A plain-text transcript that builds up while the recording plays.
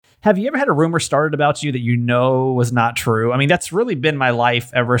Have you ever had a rumor started about you that you know was not true? I mean, that's really been my life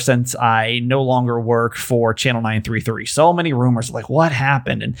ever since I no longer work for Channel 933. So many rumors, like what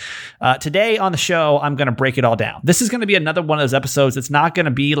happened? And today on the show, I'm going to break it all down. This is going to be another one of those episodes. It's not going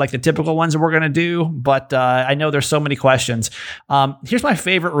to be like the typical ones that we're going to do, but I know there's so many questions. Here's my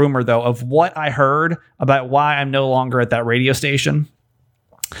favorite rumor, though, of what I heard about why I'm no longer at that radio station.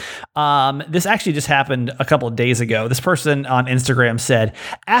 This actually just happened a couple of days ago. This person on Instagram said,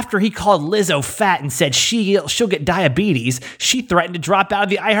 after he called Lizzo fat and said she'll get diabetes, she threatened to drop out of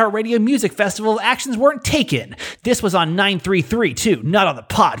the iHeartRadio Music Festival if actions weren't taken. This was on 933 too, not on the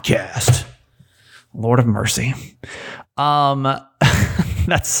podcast. Lord of mercy.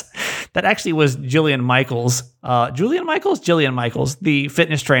 That actually was Jillian Michaels, the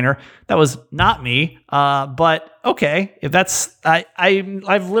fitness trainer. That was not me. But okay, if that's,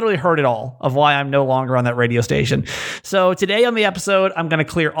 I've literally heard it all of why I'm no longer on that radio station. So today on the episode, I'm going to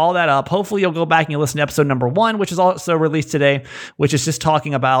clear all that up. Hopefully you'll go back and you'll listen to episode number 1, which is also released today, which is just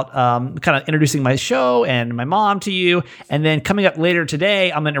talking about kind of introducing my show and my mom to you. And then coming up later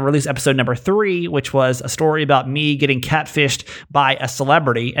today, I'm going to release episode number 3, which was a story about me getting catfished by a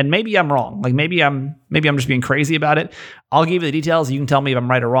celebrity. And maybe I'm wrong. Like maybe I'm just being crazy about it. I'll give you the details. You can tell me if I'm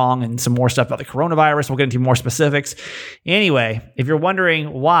right or wrong, and some more stuff about the coronavirus. We'll get into more specifics. Anyway, if you're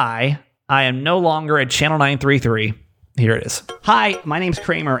wondering why I am no longer at Channel 933, here it is. Hi, my name's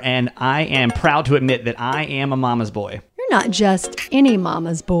Kramer, and I am proud to admit that I am a mama's boy. You're not just any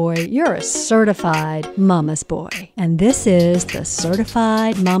mama's boy. You're a certified mama's boy. And this is the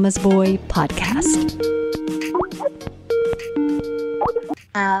Certified Mama's Boy Podcast.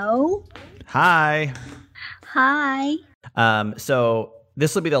 Oh. Hi. Hi. So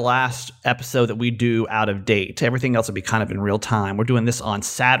this will be the last episode that we do out of date. Everything else will be kind of in real time. We're doing this on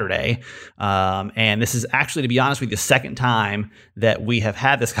Saturday. And this is actually, to be honest with you, the second time that we have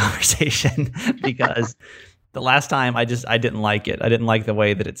had this conversation because the last time I didn't like it. I didn't like the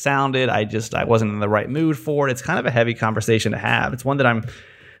way that it sounded. I wasn't in the right mood for it. It's kind of a heavy conversation to have. It's one that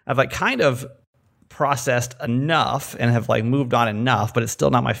I've like kind of processed enough and have like moved on enough, but it's still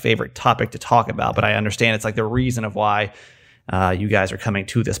not my favorite topic to talk about. But I understand it's like the reason of why you guys are coming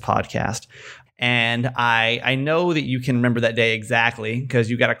to this podcast. And I know that you can remember that day exactly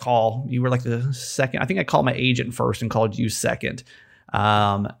because you got a call. You were like the second. I think I called my agent first and called you second.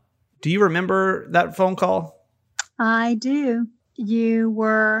 Do you remember that phone call? I do. You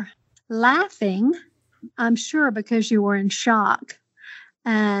were laughing, I'm sure, because you were in shock.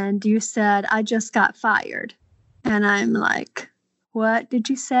 And you said, I just got fired. And I'm like, what did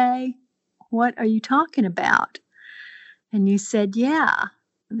you say? What are you talking about? And you said, yeah,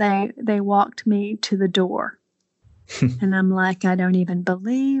 they walked me to the door. And I'm like, I don't even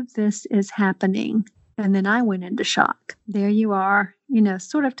believe this is happening. And then I went into shock. There you are,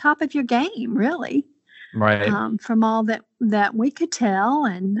 sort of top of your game, really. Right. From all that we could tell,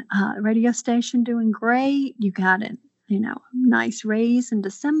 and radio station doing great. You got a nice raise in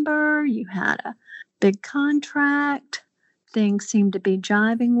December. You had a big contract. Things seemed to be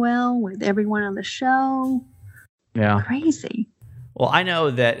jiving well with everyone on the show. Yeah. Crazy. Well, I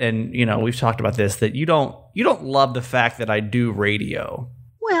know that, and we've talked about this, that you don't love the fact that I do radio.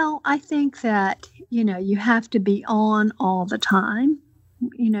 Well, I think that, you have to be on all the time.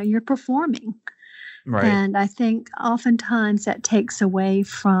 You're performing. Right. And I think oftentimes that takes away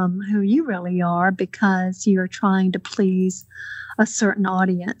from who you really are because you're trying to please a certain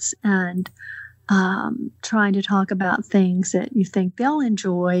audience and trying to talk about things that you think they'll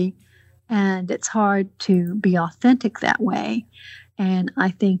enjoy. And it's hard to be authentic that way. And I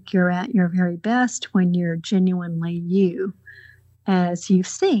think you're at your very best when you're genuinely you, as you've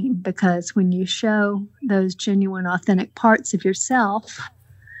seen, because when you show those genuine, authentic parts of yourself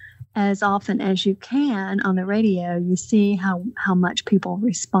as often as you can on the radio, you see how much people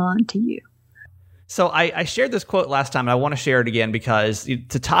respond to you. So I shared this quote last time, and I want to share it again because the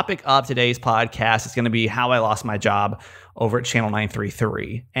topic of today's podcast is going to be how I lost my job over at Channel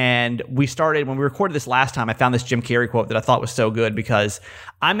 933. And when we recorded this last time, I found this Jim Carrey quote that I thought was so good because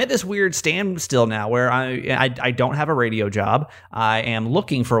I'm at this weird standstill now where I don't have a radio job. I am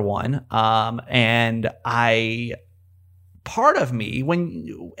looking for one. And part of me,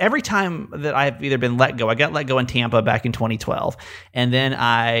 every time that I've either been let go, I got let go in Tampa back in 2012, and then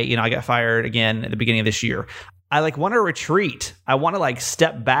I got fired again at the beginning of this year. I want to retreat. I want to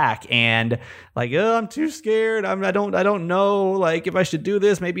step back and I'm too scared. I don't know if I should do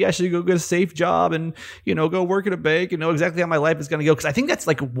this. Maybe I should go get a safe job and go work at a bank and know exactly how my life is going to go. Because I think that's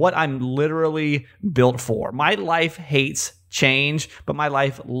what I'm literally built for. My life hates change, but my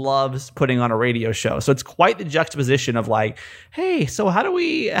life loves putting on a radio show. So it's quite the juxtaposition of like, hey, so how do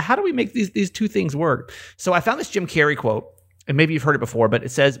we make these two things work? So I found this Jim Carrey quote, and maybe you've heard it before, but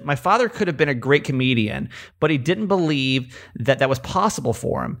it says, "My father could have been a great comedian, but he didn't believe that was possible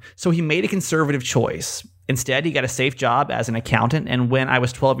for him. So he made a conservative choice. Instead, he got a safe job as an accountant, and when I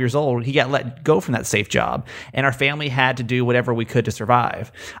was 12 years old, he got let go from that safe job, and our family had to do whatever we could to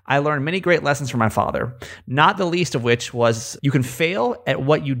survive. I learned many great lessons from my father, not the least of which was you can fail at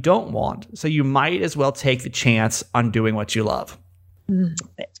what you don't want, so you might as well take the chance on doing what you love."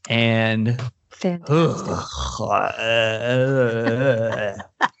 And fantastic.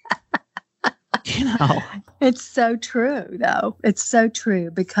 It's so true, though. It's so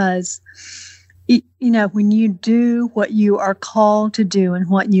true because when you do what you are called to do and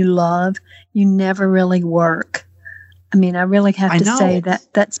what you love, you never really work. I mean, I really have to say that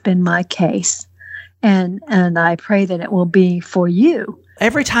that's been my case. And I pray that it will be for you.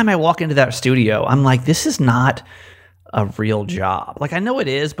 Every time I walk into that studio, I'm like, this is not a real job. Like, I know it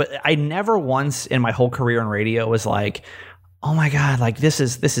is, but I never once in my whole career in radio was like, oh my God, like this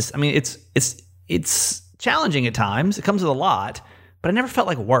is, I mean, it's challenging at times. It comes with a lot. But I never felt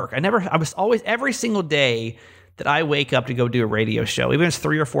like work. I was always, every single day that I wake up to go do a radio show, even if it's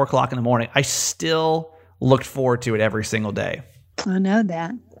 3 or 4 o'clock in the morning, I still looked forward to it every single day. I know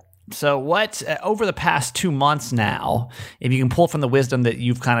that. So what, over the past 2 months now, if you can pull from the wisdom that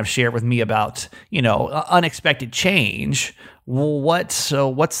you've kind of shared with me about, unexpected change, what's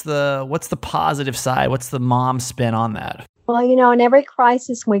the positive side? What's the mom spin on that? Well, in every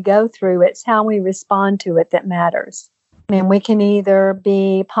crisis we go through, it's how we respond to it that matters. I mean, we can either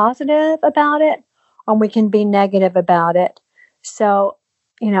be positive about it or we can be negative about it. So,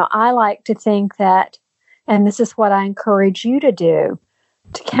 I like to think that, and this is what I encourage you to do,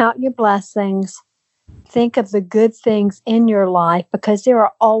 to count your blessings, think of the good things in your life, because there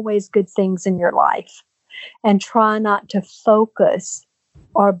are always good things in your life, and try not to focus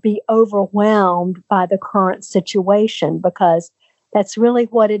or be overwhelmed by the current situation, because that's really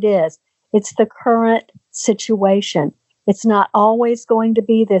what it is. It's the current situation. It's not always going to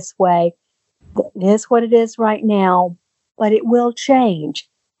be this way. It is what it is right now, but it will change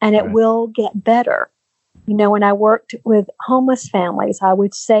and it will get better. When I worked with homeless families, I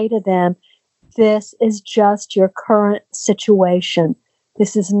would say to them, this is just your current situation.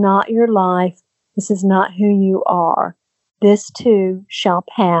 This is not your life. This is not who you are. This too shall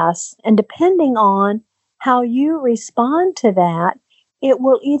pass. And depending on how you respond to that, it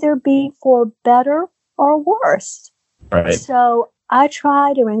will either be for better or worse. Right. So I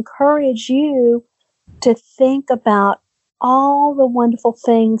try to encourage you to think about all the wonderful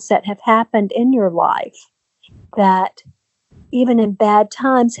things that have happened in your life, that even in bad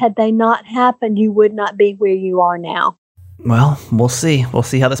times, had they not happened, you would not be where you are now. Well, we'll see. We'll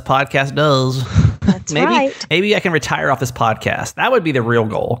see how this podcast does. That's right. Maybe I can retire off this podcast. That would be the real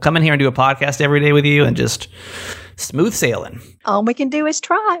goal. Come in here and do a podcast every day with you and just smooth sailing. All we can do is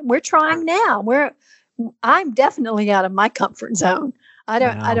try. We're trying now. I'm definitely out of my comfort zone. I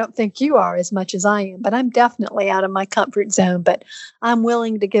don't think you are as much as I am, but I'm definitely out of my comfort zone, but I'm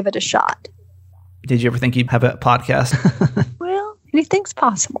willing to give it a shot. Did you ever think you'd have a podcast? Well, anything's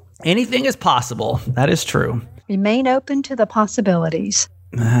possible. Anything is possible. That is true. Remain open to the possibilities.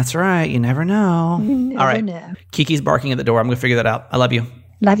 That's right. You never know. You never All right. know. Kiki's barking at the door. I'm going to figure that out. I love you.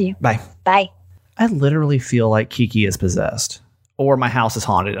 Love you. Bye. Bye. I literally feel like Kiki is possessed or my house is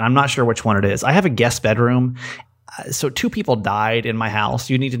haunted. I'm not sure which one it is. I have a guest bedroom. So 2 people died in my house.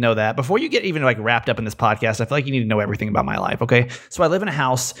 You need to know that. Before you get even like wrapped up in this podcast, I feel like you need to know everything about my life, okay? So I live in a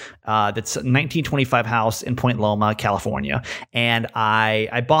house that's a 1925 house in Point Loma, California. And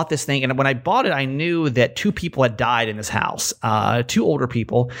I bought this thing. And when I bought it, I knew that 2 people had died in this house, 2 older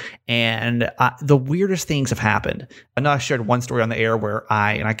people. And the weirdest things have happened. I know I shared one story on the air where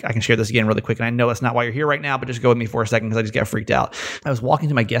I can share this again really quick. And I know that's not why you're here right now, but just go with me for a second because I just got freaked out. I was walking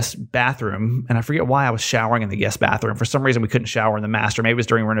to my guest bathroom and I forget why I was showering in the guest bathroom. For some reason, we couldn't shower in the master. Maybe it was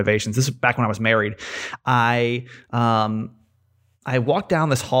during renovations. This is back when I was married. I walked down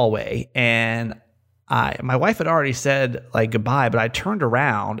this hallway and my wife had already said like goodbye, but I turned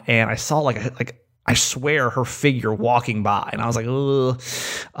around and I saw I swear her figure walking by, and I was like, ugh.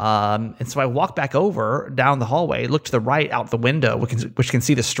 And so I walked back over down the hallway, looked to the right out the window, which can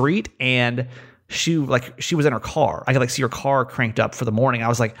see the street, and she was in her car. I could see her car cranked up for the morning. I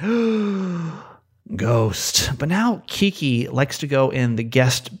was like, ghost. But now Kiki likes to go in the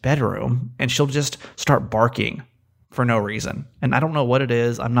guest bedroom and she'll just start barking for no reason. And I don't know what it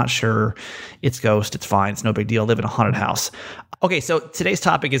is. I'm not sure. It's ghost. It's fine. It's no big deal. I live in a haunted house. Okay, so today's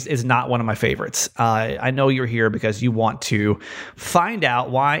topic is not one of my favorites. I know you're here because you want to find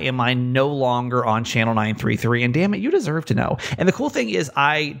out why am I no longer on Channel 933, and damn it, you deserve to know. And the cool thing is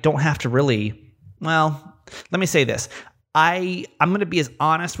I don't have to really, well, let me say this. I'm going to be as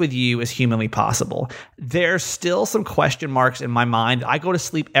honest with you as humanly possible. There's still some question marks in my mind. I go to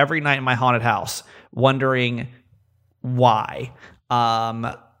sleep every night in my haunted house wondering why.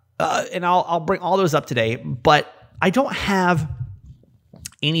 And I'll bring all those up today, but I don't have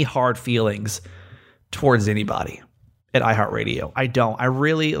any hard feelings towards anybody at iHeartRadio. I don't. I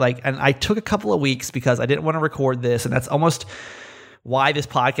really and I took a couple of weeks because I didn't want to record this, and that's almost why this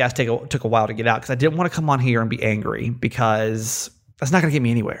podcast took a while to get out, because I didn't want to come on here and be angry, because that's not going to get me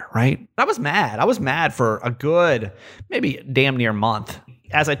anywhere, right? I was mad. I was mad for a good, maybe damn near month.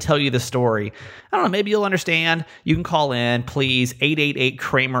 As I tell you the story, I don't know, maybe you'll understand. You can call in, please,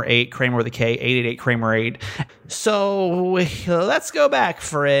 888-KRAMER-8, Kramer with a K, 888-KRAMER-8. So let's go back,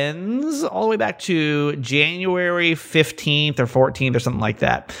 friends, all the way back to January 15th or 14th or something like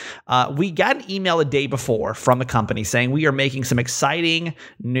that. We got an email a day before from the company saying we are making some exciting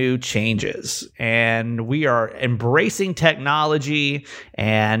new changes, and we are embracing technology.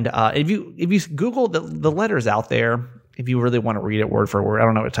 And if you Google the letters out there, if you really want to read it word for word, I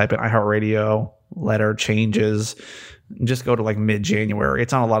don't know what to type in, iHeartRadio, letter changes, just go to mid-January.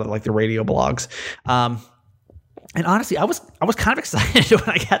 It's on a lot of the radio blogs. And honestly, I was kind of excited when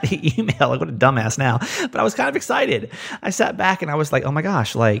I got the email. What a dumbass now. But I was kind of excited. I sat back and I was like, oh my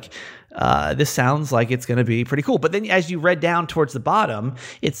gosh, this sounds like it's going to be pretty cool. But then as you read down towards the bottom,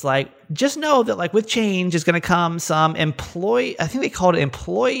 it's just know that with change is going to come some I think they called it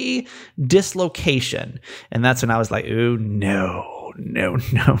employee dislocation. And that's when I was like, oh, no.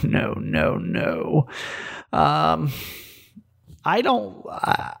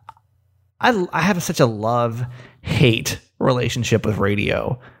 I have such a love-hate relationship with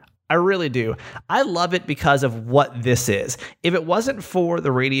radio. I really do. I love it because of what this is. If it wasn't for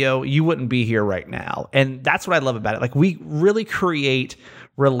the radio, you wouldn't be here right now. And that's what I love about it. We really create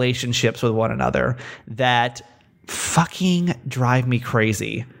relationships with one another that fucking drive me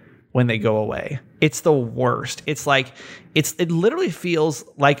crazy when they go away. It's the worst. It literally feels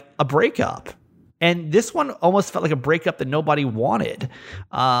like a breakup. And this one almost felt like a breakup that nobody wanted.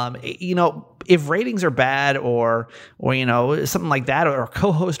 If ratings are bad or something like that, or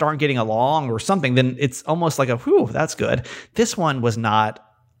co-hosts aren't getting along or something, then it's almost like whew, that's good. This one was not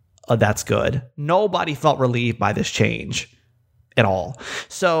that's good. Nobody felt relieved by this change at all.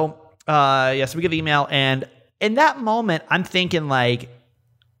 So, so we get the email, and in that moment, I'm thinking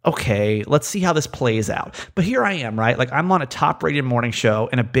okay, let's see how this plays out. But here I am, right? I'm on a top-rated morning show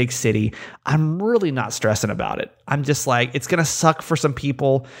in a big city. I'm really not stressing about it. I'm just it's going to suck for some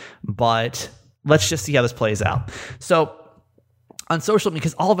people, but let's just see how this plays out. So on social,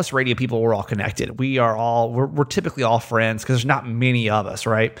 because all of us radio people, we're all connected. We're typically all friends because there's not many of us,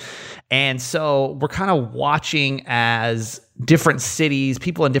 right? And so we're kind of watching as different cities,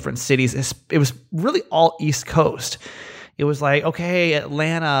 people in different cities. It was really all East Coast. It was okay,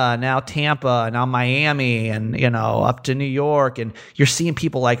 Atlanta, now Tampa, now Miami, and, up to New York. And you're seeing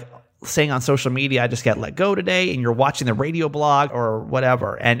people saying on social media, I just got let go today. And you're watching the radio blog or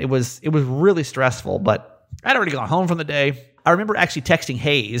whatever. And it was really stressful, but I'd already gone home from the day. I remember actually texting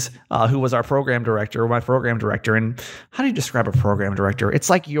Hayes, who was my program director. And how do you describe a program director? He's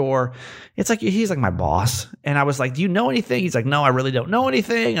like my boss. And I was like, do you know anything? He's like, no, I really don't know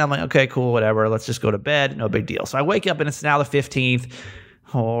anything. I'm like, okay, cool, whatever. Let's just go to bed. No big deal. So I wake up and it's now the 15th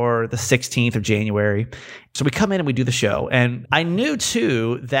or the 16th of January. So we come in and we do the show. And I knew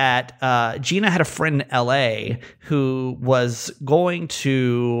too that Gina had a friend in LA who was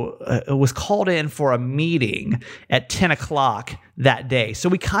was called in for a meeting at 10 o'clock that day. So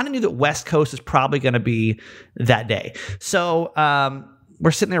we kind of knew that West Coast is probably going to be that day. So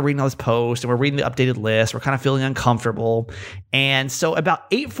we're sitting there reading all this post and we're reading the updated list. We're kind of feeling uncomfortable. And so about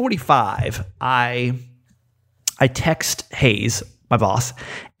 8:45, I text Hayes, my boss,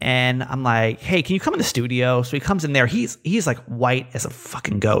 and I'm like, hey, can you come in the studio? So he comes in there. He's white as a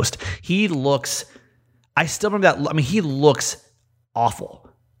fucking ghost. He looks he looks awful.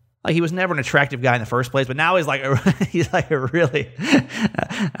 He was never an attractive guy in the first place, but now he's a really,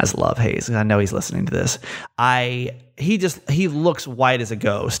 I love Hayes. I know he's listening to this. He looks white as a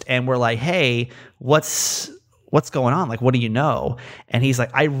ghost, and we're like, hey, what's going on? What do you know? And he's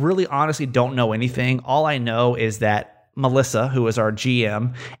like, I really honestly don't know anything. All I know is that Melissa, who is our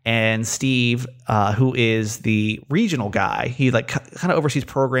GM, and Steve, who is the regional guy, he kind of oversees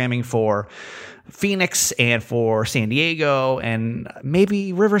programming for Phoenix and for San Diego and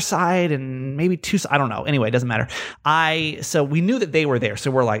maybe Riverside and maybe Tucson. I don't know. Anyway, it doesn't matter. So we knew that they were there.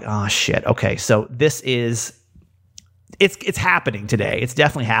 So we're like, oh shit. Okay. So this is, it's happening today. It's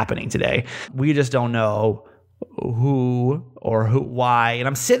definitely happening today. We just don't know why. And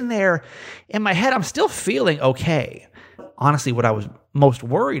I'm sitting there in my head, I'm still feeling okay. Honestly, what I was most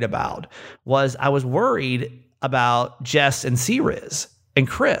worried about was I was worried about Jess and C-Riz and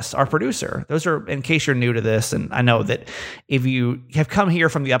Chris, our producer. Those are, in case you're new to this, and I know that if you have come here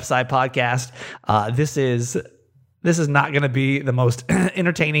from the Upside podcast, this is not going to be the most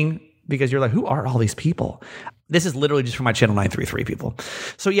entertaining because you're like, who are all these people? This is literally just for my Channel 933 people.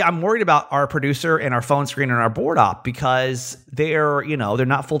 So yeah, I'm worried about our producer and our phone screen and our board op because they're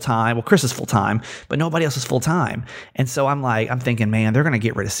not full-time. Well, Chris is full-time, but nobody else is full-time. And so I'm thinking, man, they're going to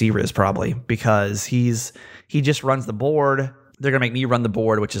get rid of C-Riz probably because he just runs the board. They're going to make me run the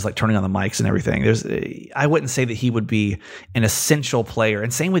board, which is like turning on the mics and everything. I wouldn't say that he would be an essential player.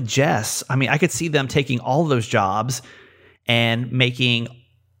 And same with Jess. I mean, I could see them taking all of those jobs and making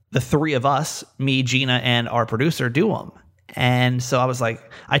the three of us, me, Gina, and our producer, do them. And so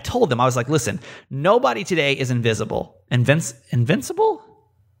I told them, listen, nobody today is invisible. Invincible?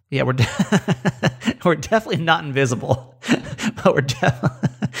 Yeah, we're definitely not invisible, but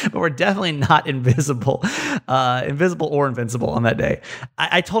we're definitely not invisible or invincible on that day.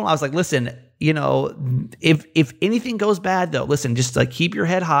 I told him, I was like, listen, if anything goes bad though, listen, just like keep your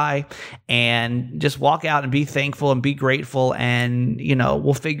head high and just walk out and be thankful and be grateful and,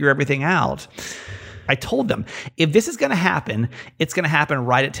 we'll figure everything out. I told them, if this is going to happen, it's going to happen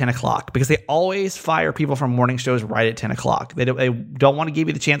right at 10 o'clock because they always fire people from morning shows right at 10 o'clock. They don't want to give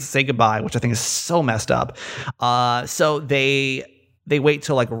you the chance to say goodbye, which I think is so messed up. So they wait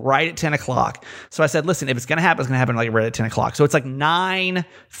till like right at 10 o'clock. So I said, listen, if it's going to happen, it's going to happen like right at 10 o'clock. So it's like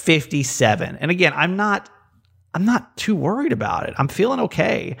 9:57. And again, I'm not too worried about it. I'm feeling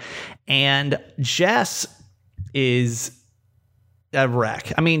okay. And Jess is a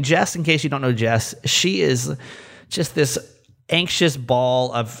wreck. I mean, Jess, in case you don't know Jess, she is just this anxious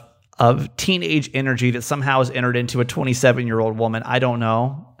ball of teenage energy that somehow has entered into a 27-year-old woman. I don't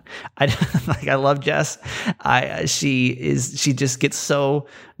know. I love Jess. She just gets so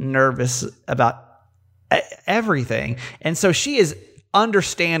nervous about everything. And so she is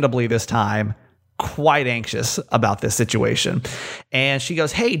understandably this time quite anxious about this situation. And she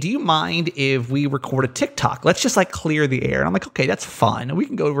goes, hey, do you mind if we record a TikTok? Let's just like clear the air. And I'm like, okay, that's fun. We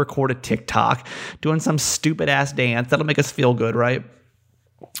can go record a TikTok doing some stupid ass dance. That'll make us feel good, right?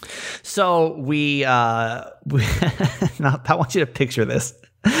 So we now I want you to picture this.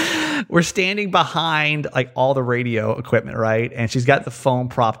 We're standing behind like all the radio equipment, right? And she's got the phone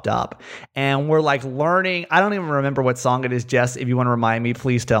propped up and we're like learning. I don't even remember what song it is, Jess. If you want to remind me,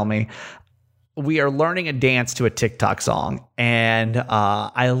 please tell me. We are learning a dance to a TikTok song. And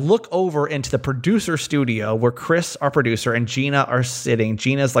I look over into the producer studio where Chris, our producer, and Gina are sitting.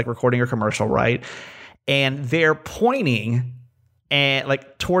 Gina's like recording her commercial, right? And they're pointing and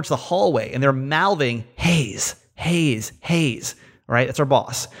like towards the hallway and they're mouthing, Hayes, Hayes, Hayes, right? That's our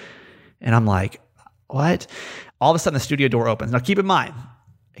boss. And I'm like, what? All of a sudden the studio door opens. Now keep in mind,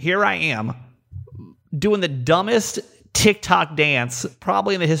 here I am doing the dumbest TikTok dance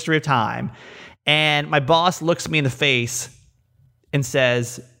probably in the history of time. And my boss looks me in the face and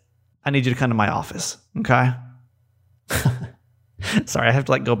says, I need you to come to my office. Okay. Sorry, I have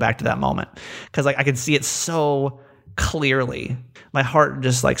to like go back to that moment because like I can see it so clearly. My heart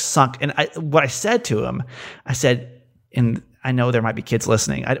just like sunk. And what I said to him, I said, and I know there might be kids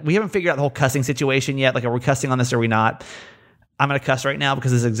listening. We haven't figured out the whole cussing situation yet. Like, are we cussing on this or are we not? I'm going to cuss right now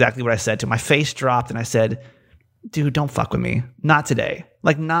because this is exactly what I said to him. My face dropped and I said, dude, don't fuck with me. Not today.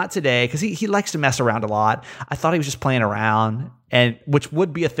 Like, not today. Because he likes to mess around a lot. I thought he was just playing around, and which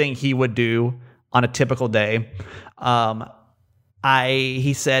would be a thing he would do on a typical day.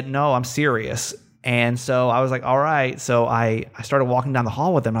 He said, no, I'm serious. And so I was like, all right. So I started walking down the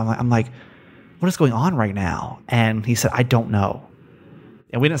hall with him. I'm like, what is going on right now? And he said, I don't know.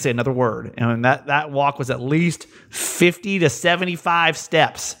 And we didn't say another word. And that walk was at least 50 to 75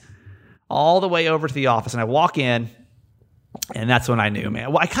 steps all the way over to the office. And I walk in, and that's when I knew,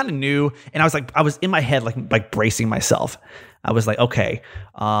 man. Well, I kind of knew, and I was in my head like bracing myself. I was like, okay,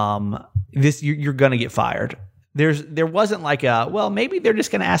 you're gonna get fired. There wasn't like maybe they're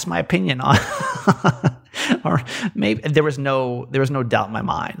just gonna ask my opinion on, or maybe there was no doubt in my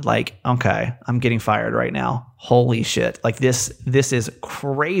mind. Like, okay, I'm getting fired right now. Holy shit! Like this is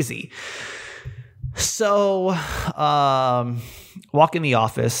crazy. So, walk in the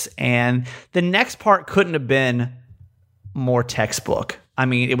office, and the next part couldn't have been more textbook. I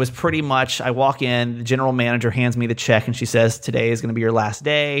mean, it was pretty much, I walk in, the general manager hands me the check, and she says, today is going to be your last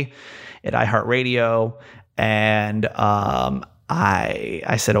day at iHeartRadio. And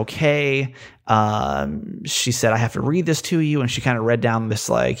I said, okay. She said, I have to read this to you. And she kind of read down this,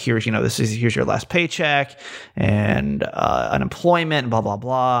 like, here's your last paycheck and unemployment and blah, blah,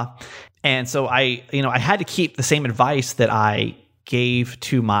 blah. And so I had to keep the same advice that I gave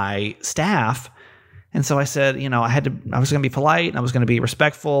to my staff. And so I said, I was going to be polite and I was going to be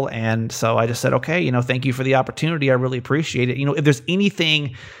respectful. And so I just said, okay, thank you for the opportunity. I really appreciate it. If there's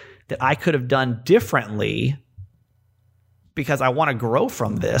anything that I could have done differently, because I want to grow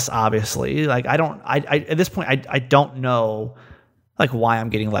from this, obviously, like I at this point, I don't know like why I'm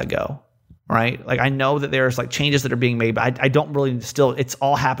getting let go. Right. Like I know that there's like changes that are being made, but I don't really it's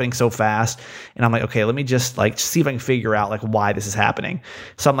all happening so fast. And I'm like, okay, let me just like see if I can figure out like why this is happening.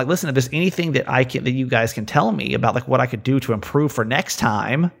 So I'm like, listen, if there's anything that that you guys can tell me about like what I could do to improve for next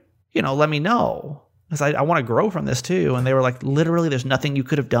time, let me know. Because I want to grow from this too. And they were like, literally, there's nothing you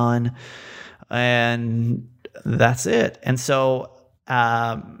could have done. And that's it. And so,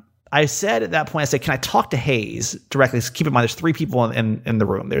 I said at that point, I said, can I talk to Hayes directly? So keep in mind, there's 3 people in the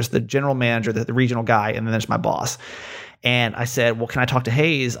room. There's the general manager, the regional guy, and then there's my boss. And I said, well, can I talk to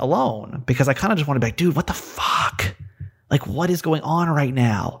Hayes alone? Because I kind of just want to be like, dude, what the fuck? Like, what is going on right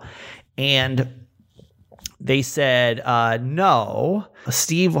now? And they said, no,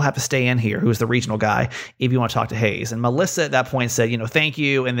 Steve will have to stay in here, who's the regional guy, if you want to talk to Hayes. And Melissa at that point said, thank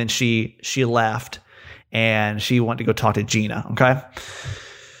you. And then she left and she went to go talk to Gina. Okay.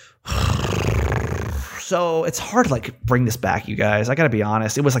 So it's hard to like bring this back, you guys. I got to be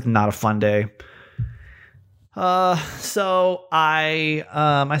honest. It was like not a fun day. So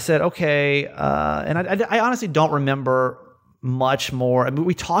I said, okay. And I honestly don't remember much more. I mean,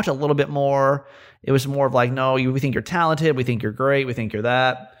 we talked a little bit more. It was more of like, no, we think you're talented. We think you're great. We think you're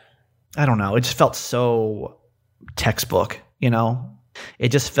that. I don't know. It just felt so textbook, it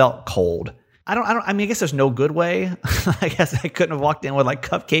just felt cold. I mean, I guess there's no good way. I guess I couldn't have walked in with like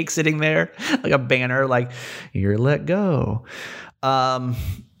cupcakes sitting there, like a banner, like you're let go. I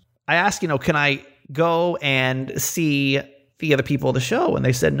asked, can I go and see the other people of the show? And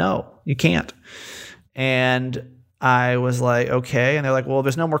they said, no, you can't. And I was like, okay. And they're like, well, if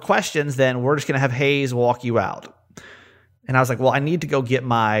there's no more questions, then we're just going to have Hayes walk you out. And I was like, well, I need to go get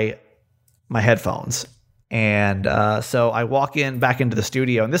my headphones. And so I walk back into the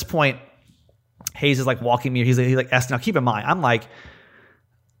studio. And at this point, Hayes is like walking me. He's like, now keep in mind, I'm like,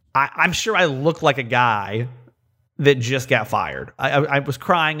 I'm sure I look like a guy that just got fired. I was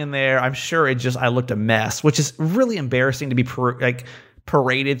crying in there. I'm sure I looked a mess, which is really embarrassing to be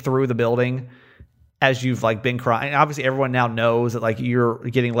paraded through the building as you've like been crying. Obviously everyone now knows that like you're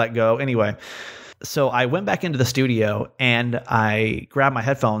getting let go. Anyway, so I went back into the studio and I grabbed my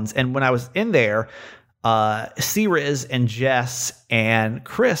headphones. And when I was in there, C-Riz and Jess and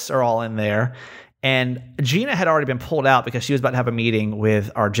Chris are all in there. And Gina had already been pulled out because she was about to have a meeting with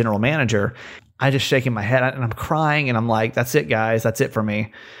our general manager. I just shaking my head and I'm crying and I'm like, that's it, guys. That's it for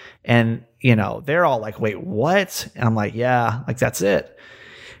me. And, they're all like, wait, what? And I'm like, yeah, like that's it.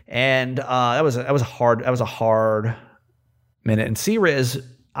 And that was a hard minute. And C-Riz,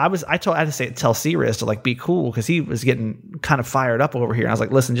 I had to tell C-Riz to like be cool because he was getting kind of fired up over here. And I was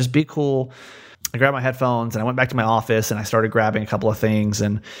like, listen, just be cool. I grabbed my headphones and I went back to my office and I started grabbing a couple of things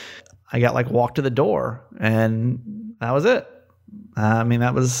and I got like walked to the door and that was it. I mean,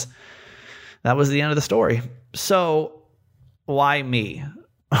 that was the end of the story. So why me?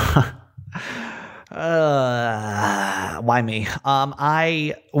 Why me?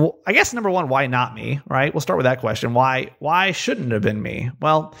 I guess number one, why not me? Right? We'll start with that question. Why shouldn't it have been me?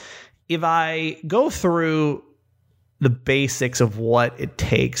 Well, if I go through the basics of what it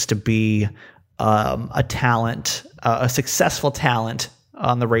takes to be a talent, a successful talent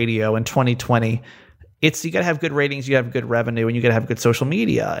on the radio in 2020, you got to have good ratings, you got to have good revenue, and you got to have good social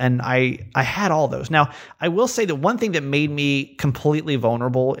media. And I had all those. Now, I will say that one thing that made me completely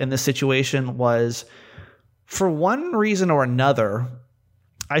vulnerable in this situation was, for one reason or another,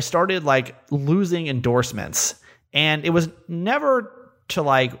 I started like losing endorsements. And it was never to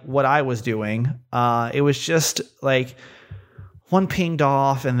like what I was doing. It was just like one pinged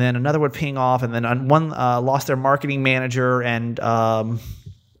off and then another would ping off and then one lost their marketing manager and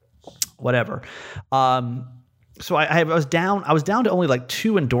whatever. So I was down to only like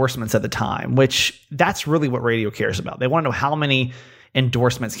 2 endorsements at the time, which that's really what radio cares about. They want to know how many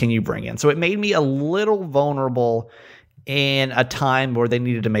endorsements can you bring in. So it made me a little vulnerable in a time where they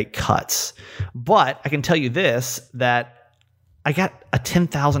needed to make cuts. But I can tell you this, that I got a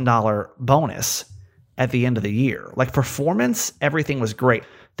 $10,000 bonus at the end of the year. Like performance, everything was great.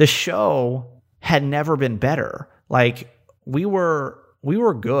 The show had never been better. Like we were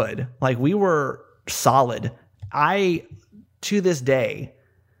good. Like we were solid. I, to this day,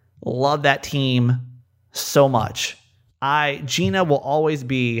 love that team so much. Gina will always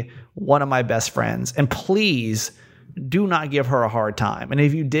be one of my best friends. And please do not give her a hard time. And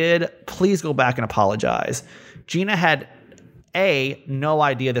if you did, please go back and apologize. Gina had A, no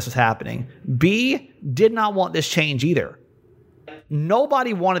idea this was happening. B, did not want this change either.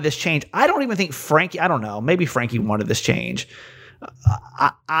 Nobody wanted this change. I don't even think Frankie, I don't know, maybe Frankie wanted this change.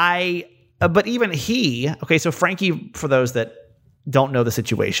 But even he, okay, so Frankie, for those that don't know the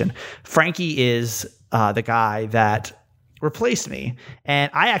situation, Frankie is the guy that replaced me,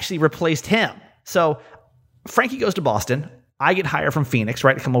 and I actually replaced him. So Frankie goes to Boston. I get hired from Phoenix,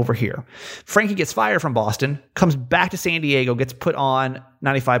 right, to come over here. Frankie gets fired from Boston, comes back to San Diego, gets put on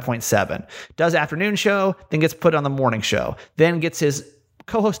 95.7, does afternoon show, then gets put on the morning show, then gets his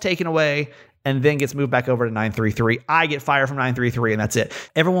co-host taken away, and then gets moved back over to 933. I get fired from 933, and that's it.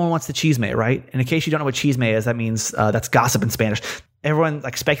 Everyone wants the chisme, right? And in case you don't know what chisme is, that means that's gossip in Spanish. Everyone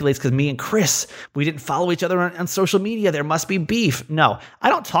like speculates because me and Chris, we didn't follow each other on social media. There must be beef. No, I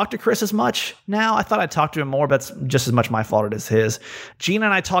don't talk to Chris as much now. I thought I'd talk to him more, but it's just as much my fault as his. Gina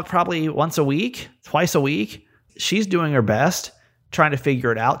and I talk probably once a week, twice a week. She's doing her best, trying to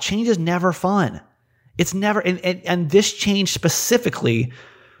figure it out. Change is never fun. It's never, and this change specifically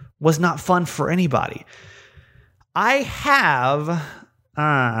was not fun for anybody. I have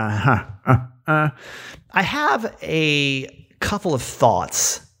a couple of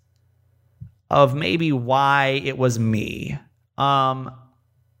thoughts of maybe why it was me. I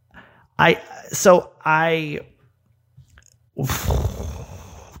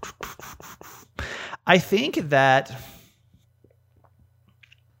think that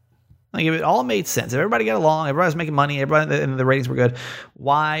like if it all made sense, if everybody got along, everybody was making money, and the ratings were good,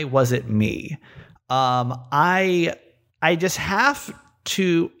 why was it me? I just have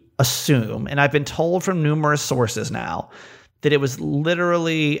to assume, and I've been told from numerous sources now, that it was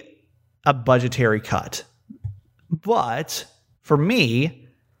literally a budgetary cut. But for me,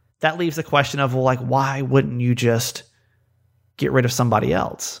 that leaves the question of, well, like, why wouldn't you just get rid of somebody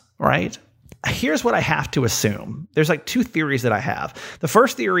else, right? Here's what I have to assume. There's like two theories that I have. The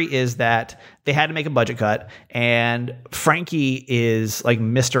first theory is that they had to make a budget cut, and Frankie is like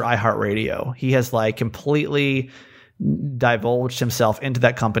Mr. iHeartRadio. He has like completely divulged himself into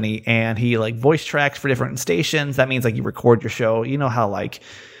that company, and he like voice tracks for different stations. That means like you record your show. You know how like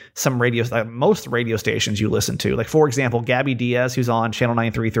some radios, like most radio stations you listen to, like for example, Gabby Diaz, who's on channel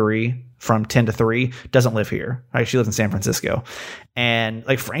 933 from 10 to 3, doesn't live here, right? She lives in San Francisco. And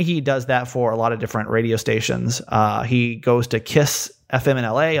like Frankie does that for a lot of different radio stations. He goes to Kiss FM in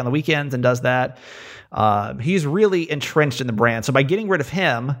LA on the weekends and does that. He's really entrenched in the brand. So by getting rid of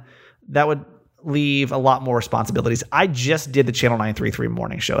him, that would leave a lot more responsibilities. I just did the Channel 933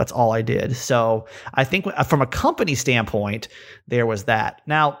 morning show. That's all I did. So I think from a company standpoint, there was that.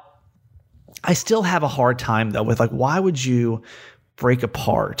 Now, I still have a hard time though with like, why would you break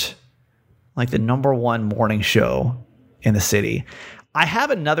apart like the number one morning show in the city? I have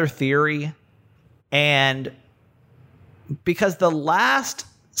another theory, and because the last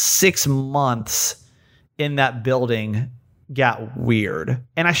 6 months in that building got weird.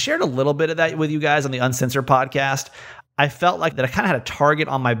 And I shared a little bit of that with you guys on the Uncensored podcast. I felt like that I kind of had a target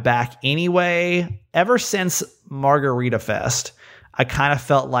on my back anyway. Ever since Margarita Fest, I kind of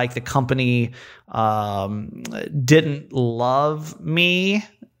felt like the company didn't love me,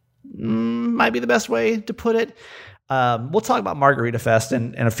 might be the best way to put it. We'll talk about Margarita Fest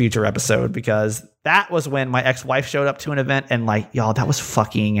in a future episode, because that was when my ex-wife showed up to an event, and like, y'all, that was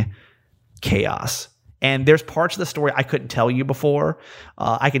fucking chaos. And there's parts of the story I couldn't tell you before.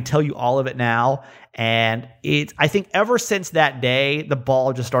 I can tell you all of it now. And I think ever since that day, the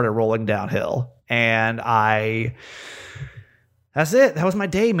ball just started rolling downhill. And that's it. That was my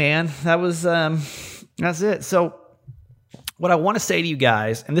day, man. That's it. So what I want to say to you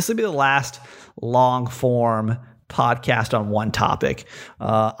guys, and this will be the last long form podcast on one topic.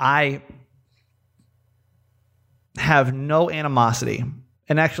 I have no animosity.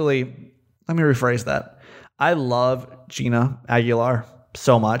 And actually, let me rephrase that. I love Gina Aguilar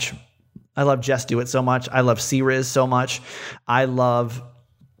so much. I love Jess Do It so much. I love C-Riz so much. I love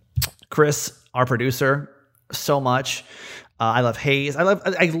Chris, our producer, so much. I love Hayes. I love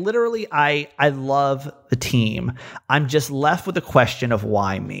the team. I'm just left with the question of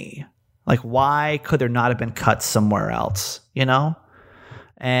why me? Like, why could there not have been cuts somewhere else? You know?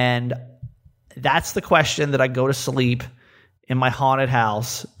 And that's the question that I go to sleep in my haunted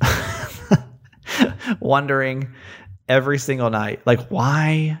house wondering every single night, like,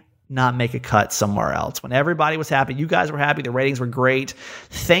 why not make a cut somewhere else? When everybody was happy, you guys were happy, the ratings were great.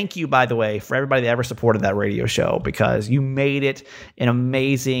 Thank you, by the way, for everybody that ever supported that radio show, because you made it an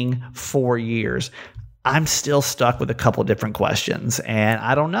amazing 4 years. I'm still stuck with a couple different questions, and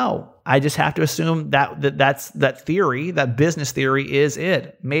I don't know. I just have to assume that theory, that business theory, is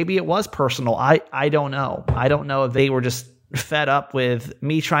it. Maybe it was personal. I don't know. I don't know if they were just fed up with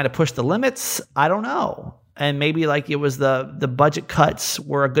me trying to push the limits. I don't know. And maybe like it was the budget cuts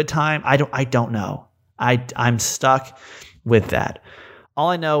were a good time. I don't know. I'm stuck with that. All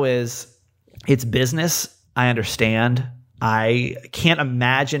I know is it's business. I understand. I can't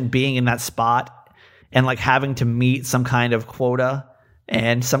imagine being in that spot and like having to meet some kind of quota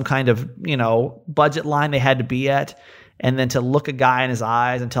and some kind of, budget line they had to be at. And then to look a guy in his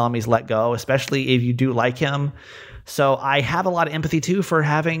eyes and tell him he's let go, especially if you do like him. So I have a lot of empathy too for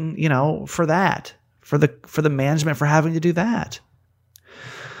having, for that, for the management for having to do that.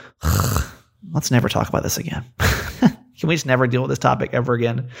 Let's never talk about this again. Can we just never deal with this topic ever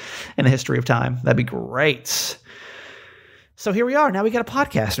again in the history of time? That'd be great. So here we are. Now we got a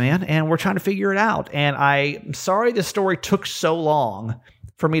podcast, man, and we're trying to figure it out. And I'm sorry this story took so long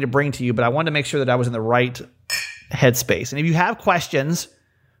for me to bring to you, but I wanted to make sure that I was in the right headspace. And if you have questions,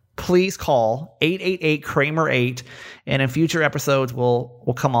 please call 888-KRAMER-8. And in future episodes,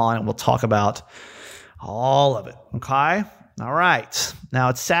 we'll come on and we'll talk about all of it. Okay? All right. Now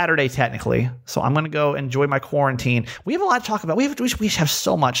it's Saturday technically, so I'm going to go enjoy my quarantine. We have a lot to talk about. We have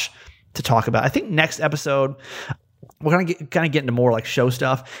so much to talk about. I think next episode we're going to get into more like show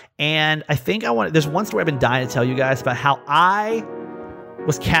stuff. And I think there's one story I've been dying to tell you guys about how I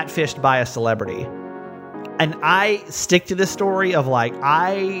was catfished by a celebrity. And I stick to this story of like,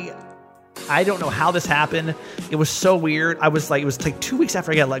 I don't know how this happened. It was so weird. It was like 2 weeks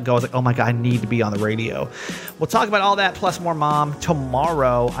after I got let go. I was like, oh my God, I need to be on the radio. We'll talk about all that plus more, Mom,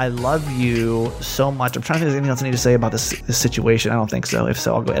 tomorrow. I love you so much. I'm trying to think if there's anything else I need to say about this situation. I don't think so. If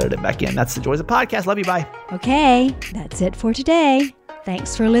so, I'll go edit it back in. That's the Joys of Podcast. Love you. Bye. Okay, that's it for today.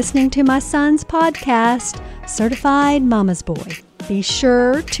 Thanks for listening to my son's podcast, Certified Mama's Boy. Be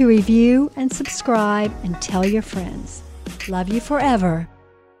sure to review and subscribe and tell your friends. Love you forever.